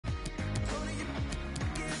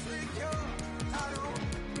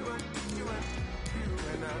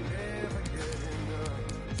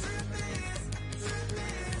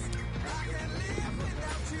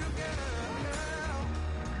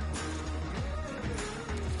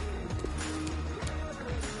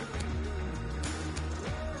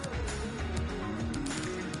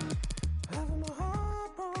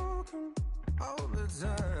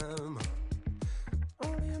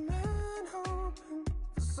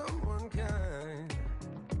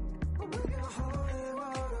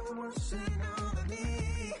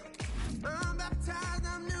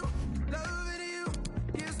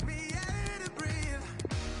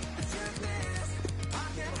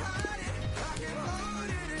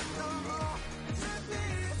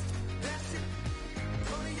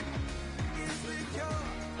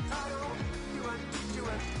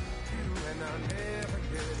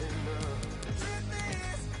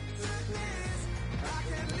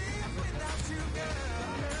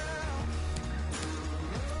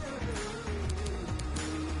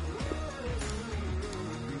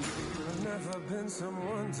hoping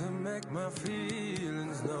someone to make my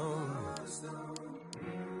feelings known,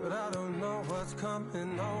 but I don't know what's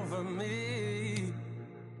coming over me.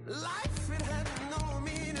 Life, it had no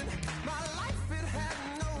meaning. My life, it had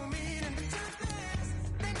no meaning. The truth is,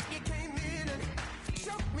 then you came in and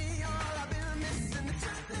showed me all I've been missing. The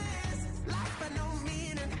truth is, life had no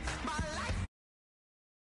meaning. My life,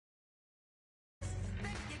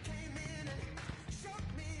 then you came in and showed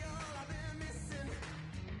me all I've been missing.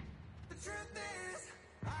 The truth is,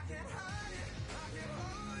 I can't hide it, I can't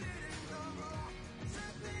hold it no more. The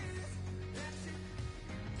truth is, that you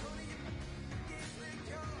told me you can't let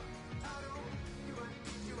go. I don't,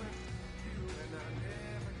 you and I never get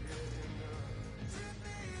enough. The truth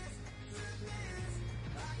is,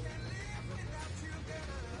 I can't live without you,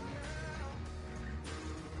 girl.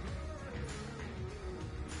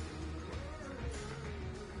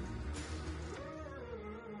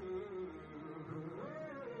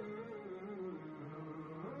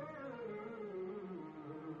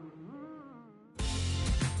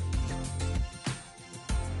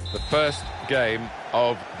 The first game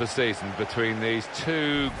of the season between these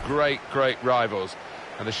two great rivals,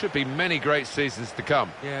 and there should be many great seasons to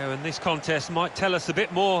come. Yeah, and this contest might tell us a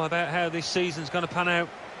bit more about how this season's going to pan out.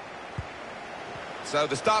 So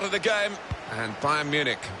the start of the game, and Bayern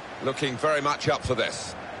Munich looking very much up for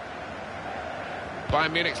this.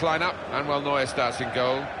 Bayern Munich's lineup: Manuel Neuer starts in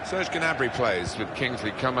goal. Serge Gnabry plays with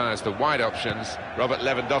Kingsley Coman as the wide options. Robert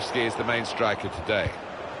Lewandowski is the main striker today.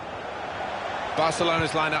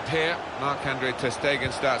 Barcelona's lineup here: Marc-Andre ter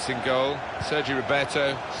Stegen starts in goal. Sergi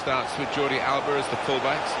Roberto starts with Jordi Alba as the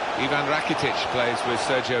fullbacks. Ivan Rakitic plays with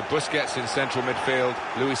Sergio Busquets in central midfield.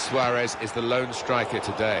 Luis Suarez is the lone striker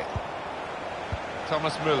today.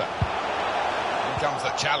 Thomas Müller. In comes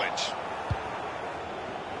the challenge.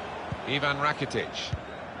 Ivan Rakitic.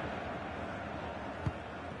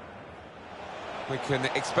 We can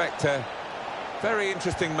expect a very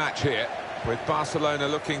interesting match here, with Barcelona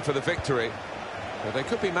looking for the victory. But they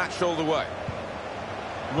could be matched all the way.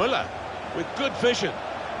 Müller with good vision.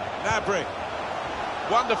 Gnabry.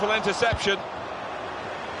 Wonderful interception.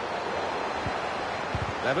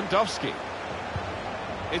 Lewandowski.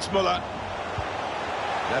 It's Müller.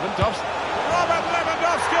 Lewandowski. Robert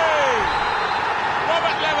Lewandowski!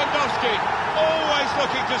 Robert Lewandowski, always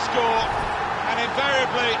looking to score, and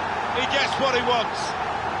invariably he gets what he wants.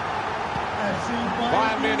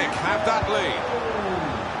 Bayern Munich have that lead.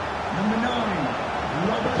 Number 9.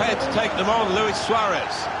 Prepared to take them on, Luis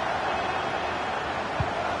Suarez.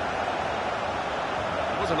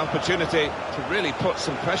 It was an opportunity to really put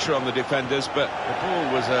some pressure on the defenders, but the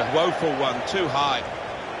ball was a woeful one, too high.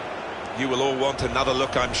 You will all want another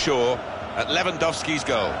look, I'm sure, at Lewandowski's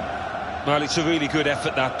goal. Well, it's a really good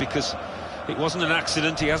effort, that, because it wasn't an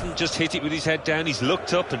accident. He hasn't just hit it with his head down, he's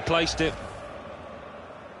looked up and placed it.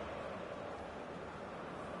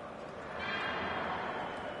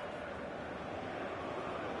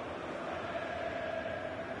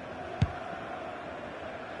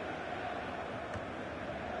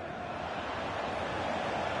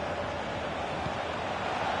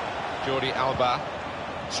 Jordi Alba.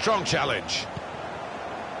 Strong challenge.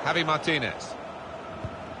 Javi Martinez.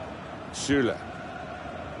 Süle.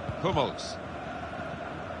 Hummels.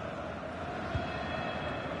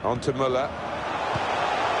 On to Müller.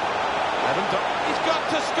 Lewandowski. He's got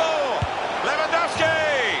to score!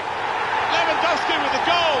 Lewandowski! Lewandowski with the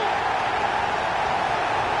goal!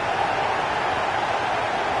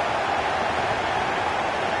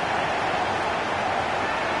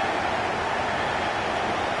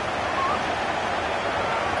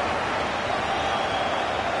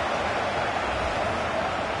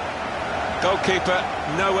 Goalkeeper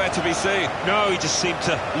nowhere to be seen. No, he just seemed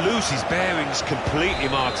to lose his bearings completely,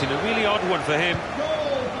 Martin. A really odd one for him.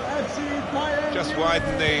 Just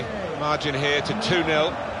widen the margin here to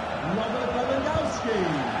 2-0.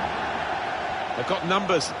 They've got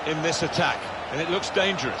numbers in this attack, and it looks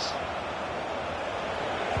dangerous.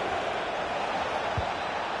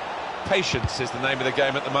 Patience is the name of the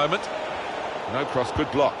game at the moment. No cross,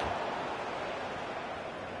 good block.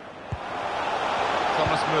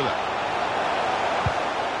 Thomas Müller.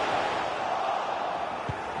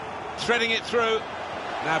 Threading it through.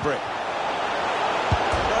 Gnabry.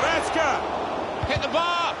 Goretzka! Hit the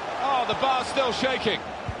bar! Oh, the bar's still shaking.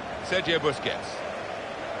 Sergio Busquets.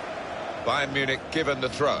 Bayern Munich given the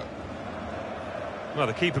throw. Well,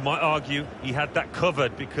 the keeper might argue he had that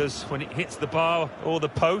covered, because when it hits the bar or the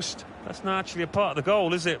post, that's not actually a part of the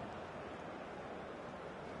goal, is it?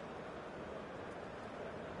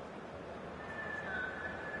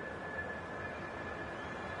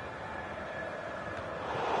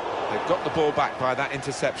 They've got the ball back by that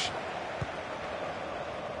interception.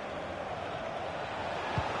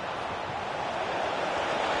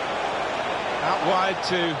 Out wide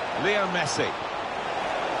to Leo Messi.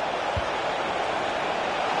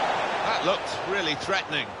 That looked really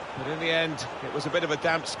threatening, but in the end it was a bit of a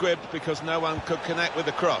damp squib because no one could connect with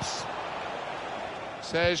the cross.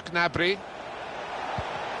 Serge Gnabry.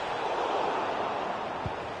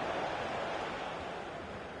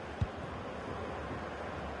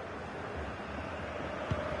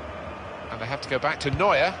 And they have to go back to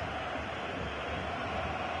Neuer.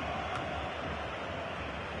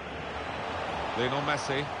 Lionel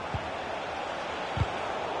Messi.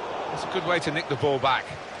 That's a good way to nick the ball back.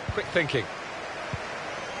 Quick thinking.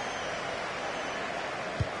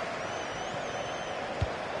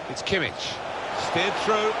 It's Kimmich. Steered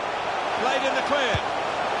through. Played in the clear.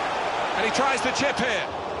 And he tries to chip here.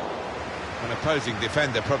 An opposing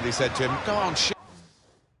defender probably said to him, go on, shit.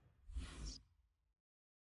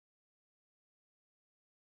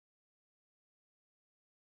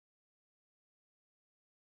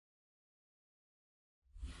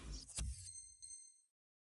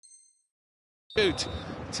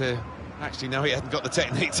 To actually know he hadn't got the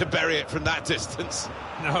technique to bury it from that distance.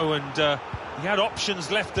 No, and he had options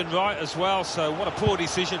left and right as well, so what a poor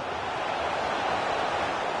decision.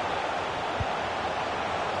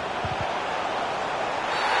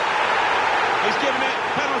 He's given it,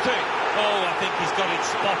 penalty. Oh, I think he's got it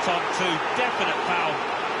spot on too. Definite foul.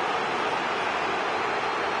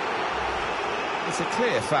 It's a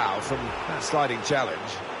clear foul from that sliding challenge.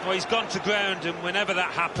 Well, he's gone to ground, and whenever that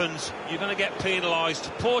happens, you're going to get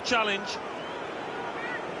penalised. Poor challenge.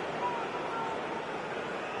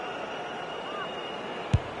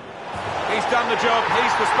 He's done the job,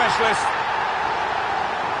 he's the specialist.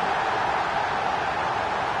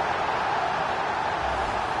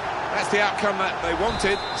 That's the outcome that they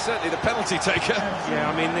wanted, certainly the penalty taker. Yeah,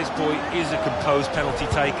 I mean, this boy is a composed penalty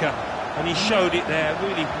taker, and he showed it there.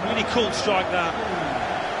 Really, really cool strike that.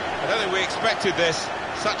 I don't think we expected this.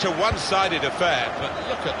 Such a one-sided affair, but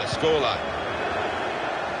look at the scoreline.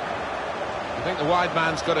 I think the wide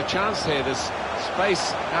man's got a chance here. There's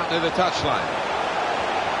space out near the touchline.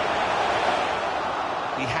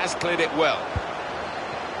 He has cleared it well.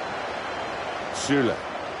 Süle.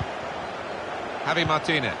 Javi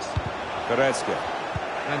Martinez. Goretzka.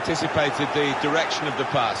 Anticipated the direction of the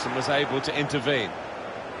pass and was able to intervene.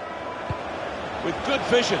 With good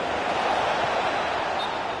vision.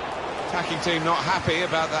 Attacking team not happy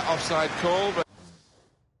about that offside call, but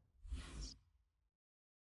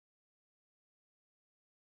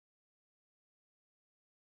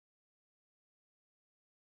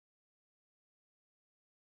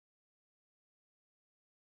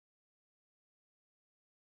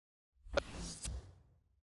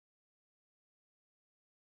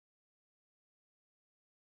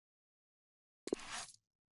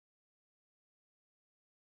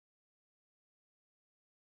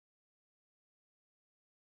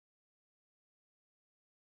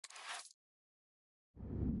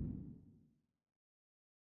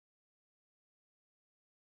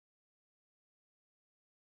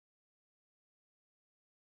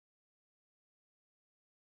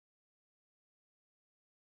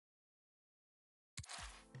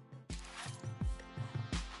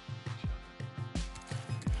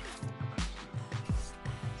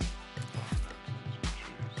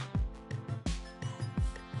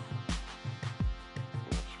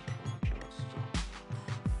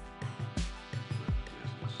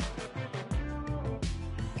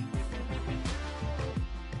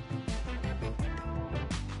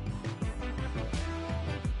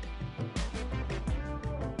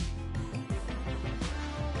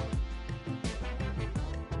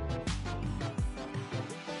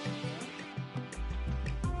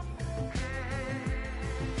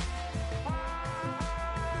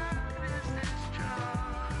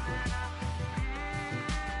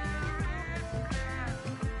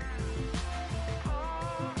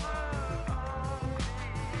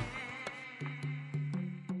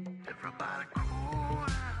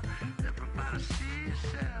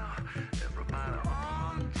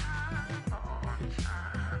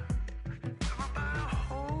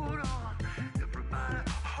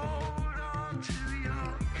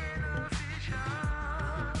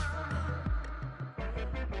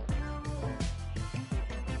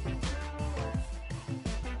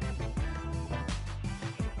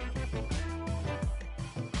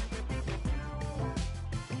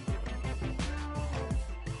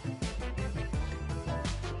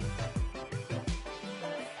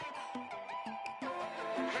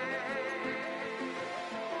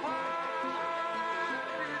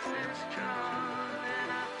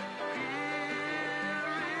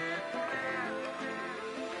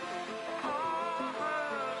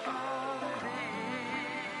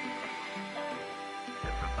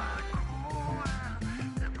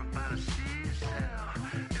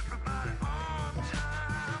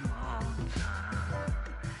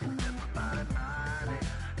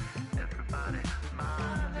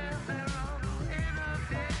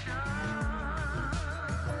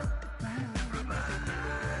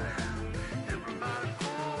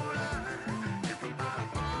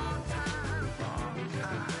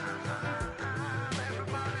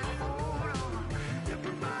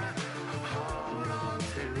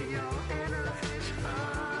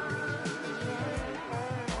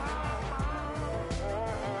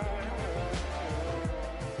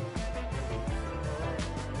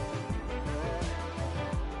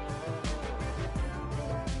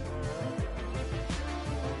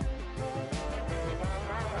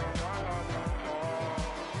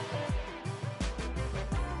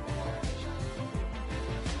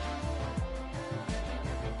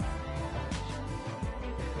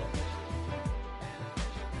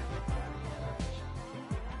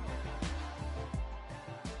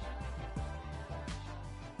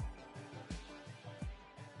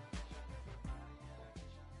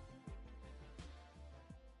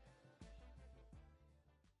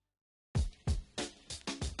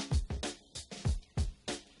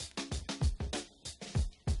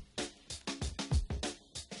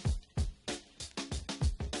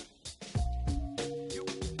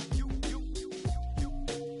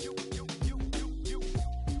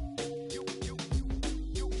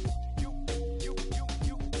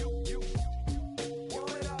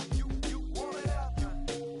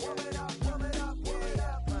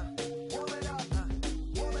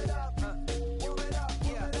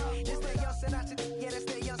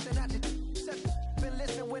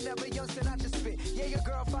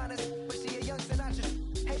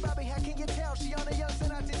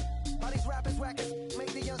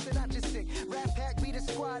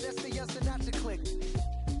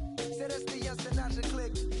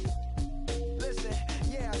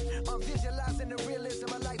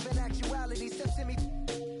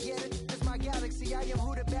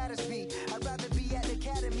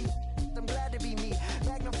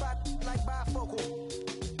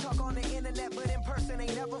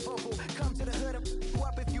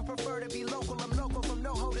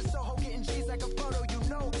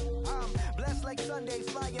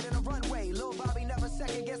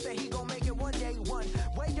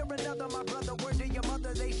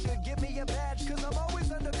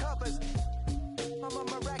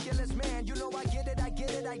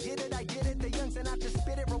I get it. The young and I just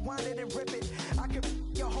spit it, rewind it and rip it. I could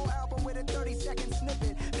your whole album with a 30-second snippet.